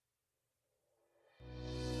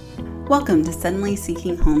Welcome to Suddenly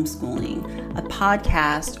Seeking Homeschooling, a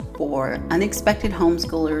podcast for unexpected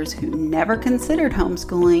homeschoolers who never considered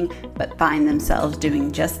homeschooling but find themselves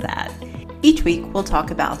doing just that. Each week, we'll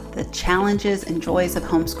talk about the challenges and joys of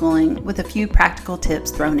homeschooling with a few practical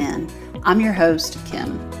tips thrown in. I'm your host,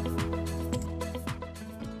 Kim.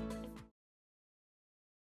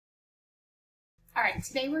 All right,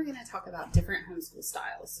 today we're going to talk about different homeschool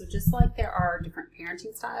styles. So just like there are different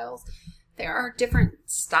parenting styles, there are different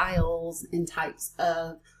styles and types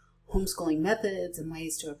of homeschooling methods and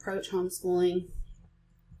ways to approach homeschooling.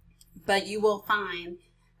 But you will find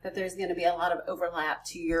that there's going to be a lot of overlap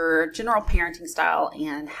to your general parenting style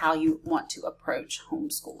and how you want to approach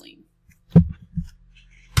homeschooling.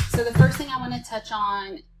 So the first thing I want to touch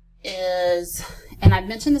on is, and I've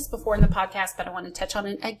mentioned this before in the podcast, but I want to touch on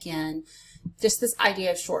it again, just this idea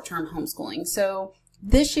of short-term homeschooling. So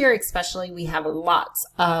this year especially, we have lots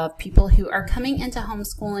of people who are coming into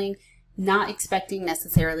homeschooling not expecting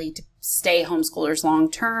necessarily to stay homeschoolers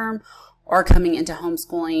long-term or coming into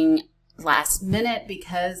homeschooling last minute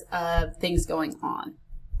because of things going on.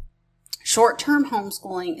 Short-term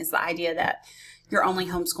homeschooling is the idea that you're only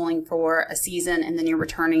homeschooling for a season and then you're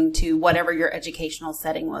returning to whatever your educational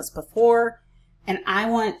setting was before. And I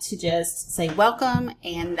want to just say welcome,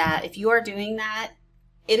 and that if you are doing that,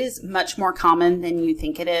 it is much more common than you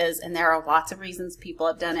think it is, and there are lots of reasons people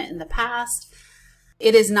have done it in the past.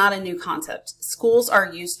 It is not a new concept. Schools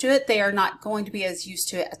are used to it. They are not going to be as used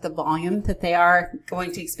to it at the volume that they are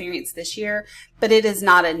going to experience this year, but it is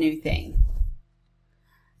not a new thing.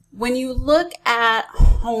 When you look at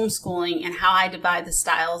homeschooling and how I divide the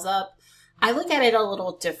styles up, I look at it a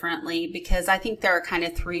little differently because I think there are kind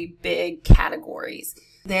of three big categories.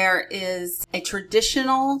 There is a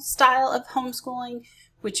traditional style of homeschooling,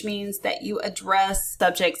 which means that you address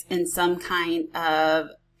subjects in some kind of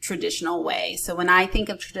traditional way. So when I think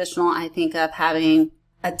of traditional, I think of having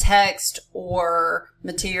a text or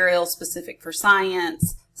material specific for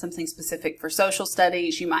science, something specific for social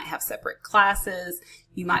studies. You might have separate classes.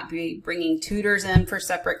 You might be bringing tutors in for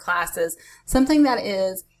separate classes, something that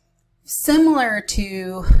is similar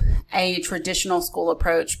to a traditional school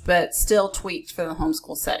approach, but still tweaked for the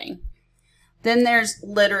homeschool setting. Then there's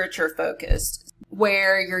literature focused,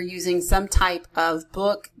 where you're using some type of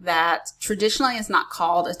book that traditionally is not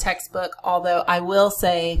called a textbook, although I will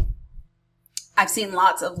say I've seen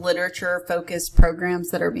lots of literature focused programs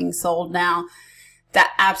that are being sold now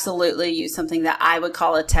that absolutely use something that I would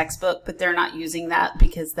call a textbook, but they're not using that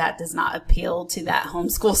because that does not appeal to that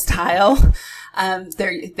homeschool style.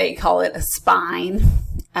 They call it a spine.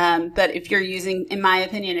 But if you're using, in my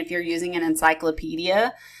opinion, if you're using an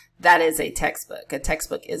encyclopedia, that is a textbook. A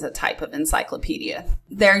textbook is a type of encyclopedia.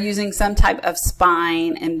 They're using some type of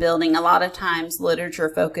spine and building. A lot of times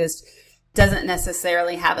literature focused doesn't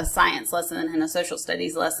necessarily have a science lesson and a social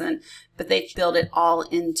studies lesson, but they build it all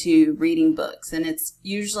into reading books. And it's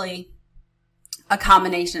usually a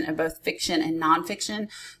combination of both fiction and nonfiction.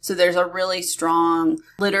 So there's a really strong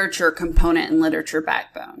literature component and literature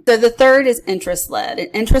backbone. So the third is interest-led. And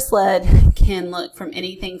interest-led can look from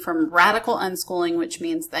anything from radical unschooling, which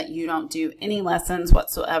means that you don't do any lessons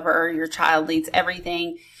whatsoever. Your child leads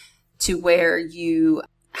everything, to where you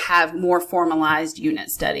have more formalized unit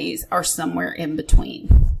studies or somewhere in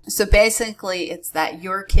between. So basically, it's that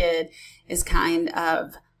your kid is kind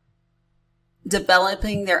of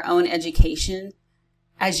developing their own education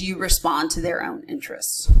as you respond to their own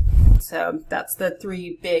interests. So that's the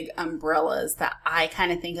three big umbrellas that I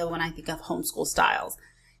kind of think of when I think of homeschool styles.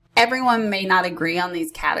 Everyone may not agree on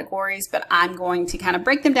these categories, but I'm going to kind of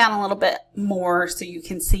break them down a little bit more so you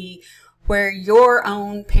can see where your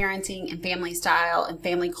own parenting and family style and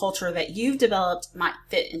family culture that you've developed might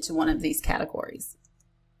fit into one of these categories.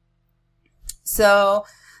 So,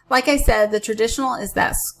 like I said, the traditional is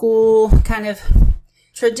that school kind of.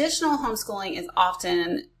 Traditional homeschooling is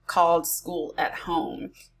often called school at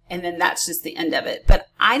home, and then that's just the end of it. But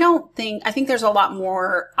I think there's a lot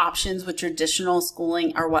more options with traditional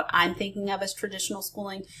schooling, or what I'm thinking of as traditional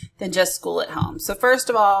schooling, than just school at home. So first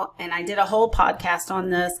of all, and I did a whole podcast on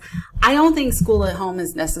this, I don't think school at home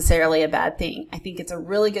is necessarily a bad thing. I think it's a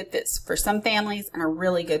really good fit for some families and a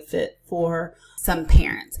really good fit for some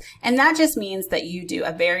parents. And that just means that you do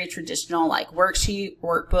a very traditional, like worksheet,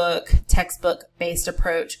 workbook, textbook based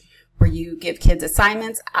approach where you give kids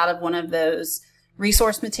assignments out of one of those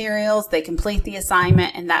resource materials. They complete the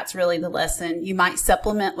assignment, and that's really the lesson. You might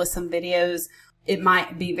supplement with some videos. It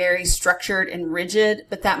might be very structured and rigid,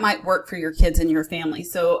 but that might work for your kids and your family.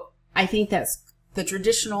 So I think that's the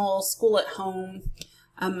traditional school at home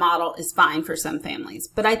model is fine for some families.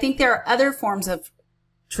 But I think there are other forms of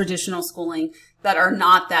traditional schooling that are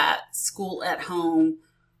not that school at home,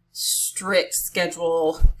 strict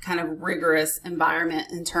schedule, kind of rigorous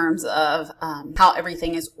environment in terms of how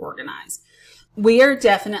everything is organized. We are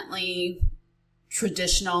definitely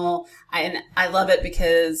traditional, and I love it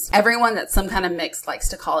because everyone that's some kind of mix likes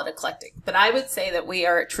to call it eclectic. But I would say that we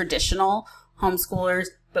are traditional homeschoolers,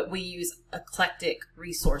 but we use eclectic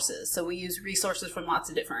resources. So we use resources from lots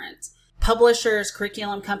of different publishers,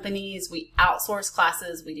 curriculum companies. We outsource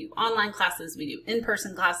classes. We do online classes. We do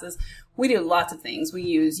in-person classes. We do lots of things. We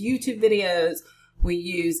use YouTube videos. We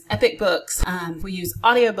use Epic Books. We use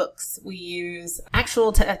audiobooks. We use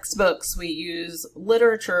actual textbooks. We use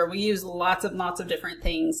literature. We use lots of different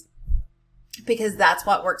things because that's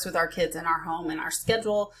what works with our kids in our home and our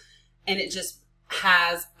schedule. And it just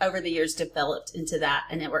has over the years developed into that,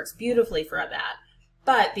 and it works beautifully for that.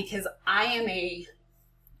 But because I am a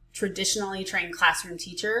traditionally trained classroom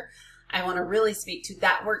teacher, I want to really speak to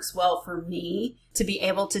that works well for me to be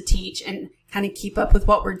able to teach and kind of keep up with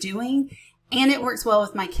what we're doing. And it works well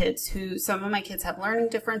with my kids some of my kids have learning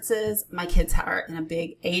differences. My kids are in a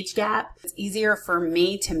big age gap. It's easier for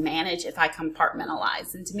me to manage if I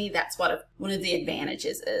compartmentalize. And to me, that's one of the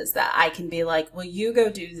advantages is that I can be like, well, you go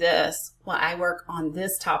do this while I work on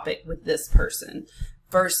this topic with this person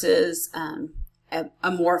versus,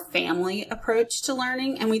 a more family approach to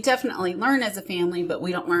learning. And we definitely learn as a family, but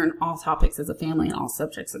we don't learn all topics as a family and all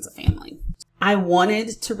subjects as a family. I wanted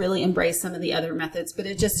to really embrace some of the other methods, but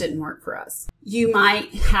it just didn't work for us. You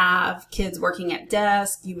might have kids working at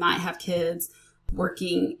desks. You might have kids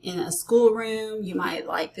working in a schoolroom. You might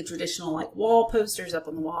like the traditional like wall posters up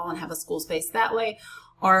on the wall and have a school space that way.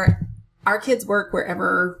 Or our kids work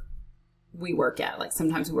wherever we work at. Like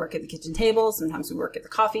sometimes we work at the kitchen table. Sometimes we work at the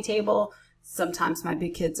coffee table. Sometimes my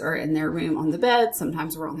big kids are in their room on the bed.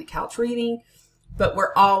 Sometimes we're on the couch reading. But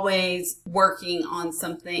we're always working on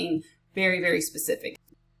something very, very specific.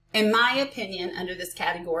 In my opinion, under this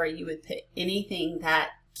category, you would pick anything that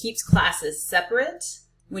keeps classes separate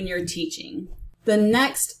when you're teaching. The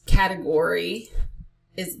next category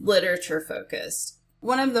is literature focused.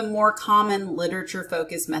 One of the more common literature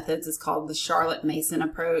focused methods is called the Charlotte Mason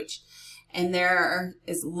approach. And there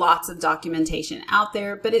is lots of documentation out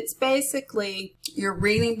there, but it's basically you're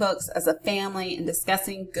reading books as a family and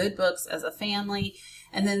discussing good books as a family.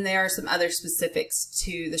 And then there are some other specifics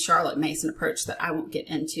to the Charlotte Mason approach that I won't get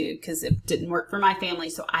into because it didn't work for my family,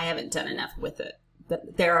 so I haven't done enough with it.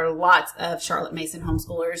 But there are lots of Charlotte Mason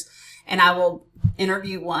homeschoolers, and I will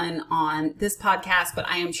interview one on this podcast, but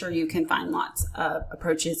I am sure you can find lots of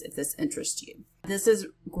approaches if this interests you. This is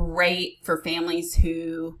great for families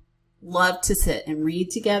who love to sit and read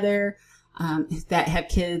together, that have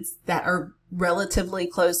kids that are relatively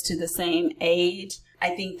close to the same age.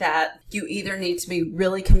 I think that you either need to be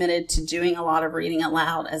really committed to doing a lot of reading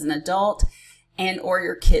aloud as an adult or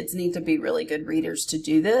your kids need to be really good readers to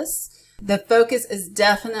do this. The focus is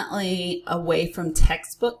definitely away from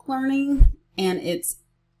textbook learning, and it's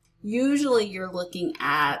usually you're looking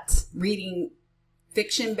at reading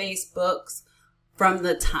fiction-based books from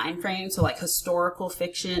the time frame, so like historical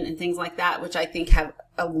fiction and things like that, which I think have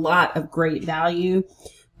a lot of great value,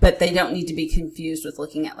 but they don't need to be confused with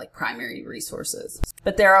looking at like primary resources.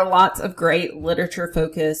 But there are lots of great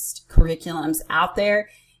literature-focused curriculums out there.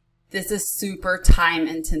 This is super time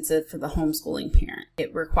intensive for the homeschooling parent.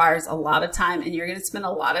 It requires a lot of time, and you're going to spend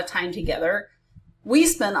a lot of time together. We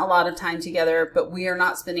spend a lot of time together, but we are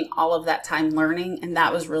not spending all of that time learning. And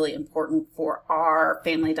that was really important for our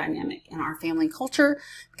family dynamic and our family culture,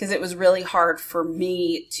 because it was really hard for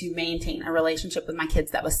me to maintain a relationship with my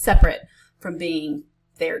kids that was separate from being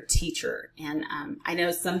their teacher. And I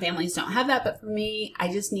know some families don't have that, but for me,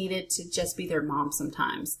 I just needed to just be their mom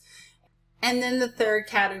sometimes. And then the third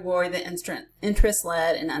category, the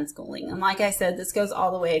interest-led and unschooling. And like I said, this goes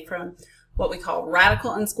all the way from what we call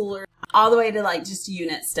radical unschoolers all the way to like just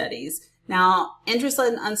unit studies. Now,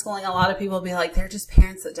 interest-led and unschooling, a lot of people will be like, they're just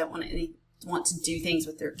parents that don't want to do things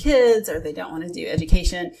with their kids, or they don't want to do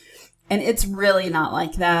education. And it's really not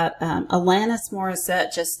like that. Alanis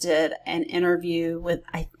Morissette just did an interview with,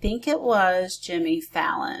 I think it was Jimmy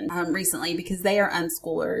Fallon recently, because they are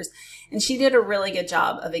unschoolers. And she did a really good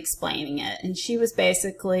job of explaining it. And she was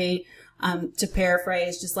basically, to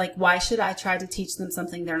paraphrase, just like, why should I try to teach them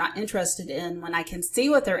something they're not interested in when I can see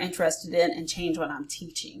what they're interested in and change what I'm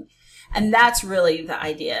teaching? And that's really the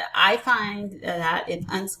idea. I find that if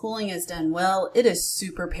unschooling is done well, it is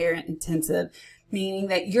super parent intensive, meaning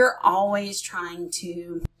that you're always trying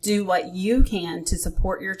to do what you can to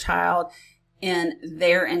support your child in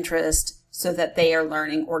their interest so that they are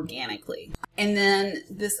learning organically. And then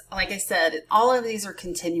this, like I said, all of these are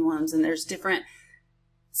continuums, and there's different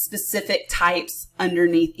specific types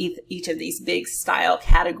underneath each of these big style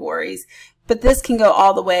categories. But this can go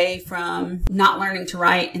all the way from not learning to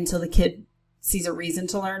write until the kid sees a reason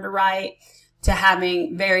to learn to write, to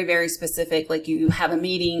having very, very specific, like you have a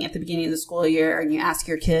meeting at the beginning of the school year and you ask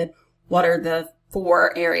your kid what are the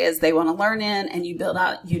 4 areas they want to learn in, and you build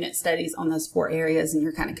out unit studies on those 4 areas, and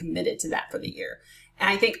you're kind of committed to that for the year. And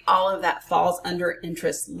I think all of that falls under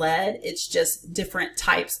interest-led. It's just different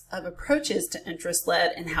types of approaches to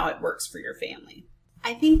interest-led and how it works for your family.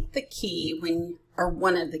 I think the key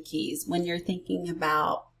one of the keys when you're thinking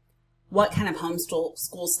about what kind of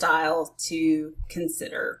homeschool style to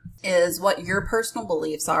consider is what your personal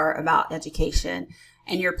beliefs are about education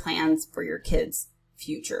and your plans for your kids'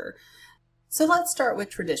 future. So let's start with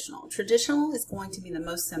traditional. Traditional is going to be the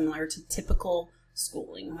most similar to typical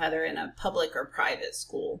schooling, whether in a public or private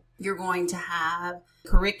school. You're going to have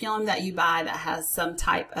curriculum that you buy that has some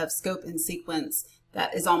type of scope and sequence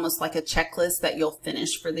that is almost like a checklist that you'll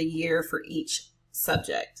finish for the year for each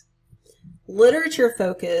subject. Literature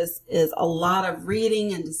focus is a lot of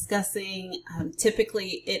reading and discussing.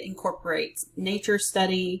 Typically, it incorporates nature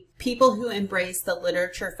study. People who embrace the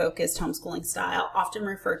literature-focused homeschooling style often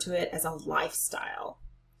refer to it as a lifestyle.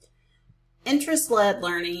 Interest-led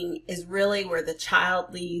learning is really where the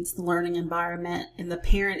child leads the learning environment and the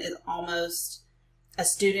parent is almost a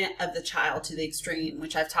student of the child to the extreme,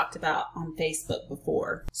 which I've talked about on Facebook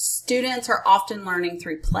before. Students are often learning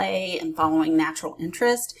through play and following natural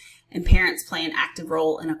interest, and parents play an active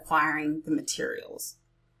role in acquiring the materials.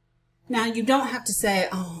 Now, you don't have to say,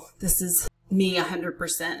 oh, this is me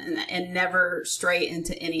 100% and never stray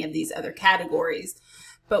into any of these other categories.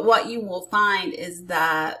 But what you will find is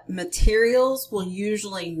that materials will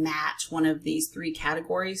usually match one of these 3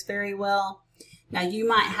 categories very well. Now, you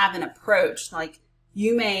might have an approach, like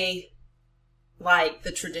you may like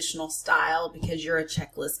the traditional style because you're a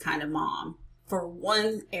checklist kind of mom. For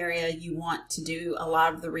one area, you want to do a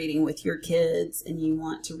lot of the reading with your kids and you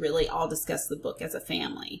want to really all discuss the book as a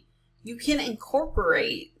family. You can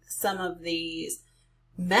incorporate some of these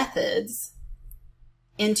methods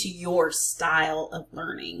into your style of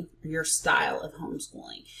learning, your style of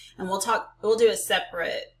homeschooling. And we'll do a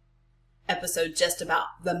separate episode just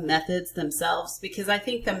about the methods themselves, because I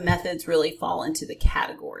think the methods really fall into the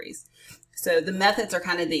categories. So the methods are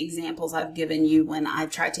kind of the examples I've given you when I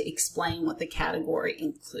try to explain what the category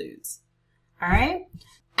includes. All right.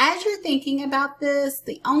 As you're thinking about this,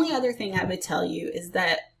 the only other thing I would tell you is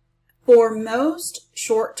that for most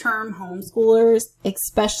short-term homeschoolers,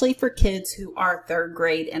 especially for kids who are 3rd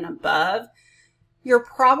grade and above, you're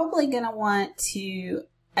probably going to want to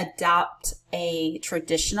adopt a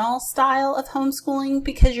traditional style of homeschooling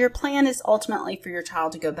because your plan is ultimately for your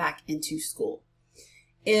child to go back into school.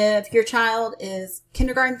 If your child is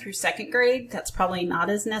kindergarten through 2nd grade, that's probably not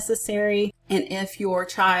as necessary. And if your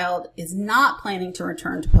child is not planning to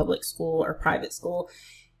return to public school or private school,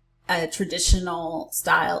 a traditional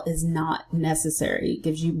style is not necessary. It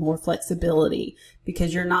gives you more flexibility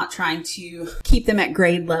because you're not trying to keep them at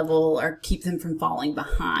grade level or keep them from falling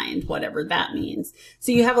behind, whatever that means.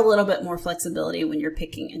 So you have a little bit more flexibility when you're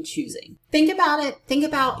picking and choosing. Think about it. Think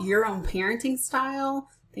about your own parenting style.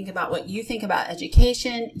 Think about what you think about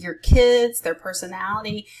education, your kids, their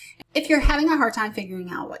personality. If you're having a hard time figuring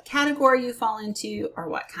out what category you fall into or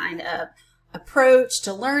what kind of approach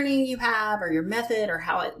to learning you have or your method or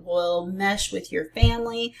how it will mesh with your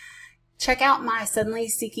family, check out my Suddenly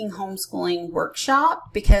Seeking Homeschooling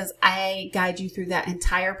workshop because I guide you through that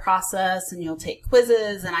entire process and you'll take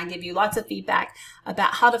quizzes and I give you lots of feedback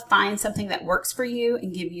about how to find something that works for you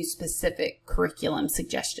and give you specific curriculum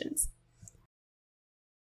suggestions.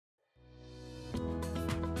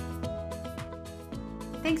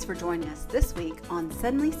 Thanks for joining us this week on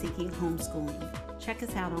Suddenly Seeking Homeschooling. Check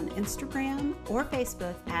us out on Instagram or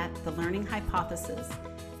Facebook at The Learning Hypothesis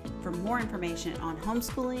for more information on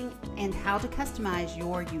homeschooling and how to customize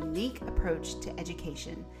your unique approach to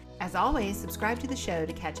education. As always, subscribe to the show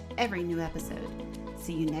to catch every new episode.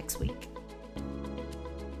 See you next week.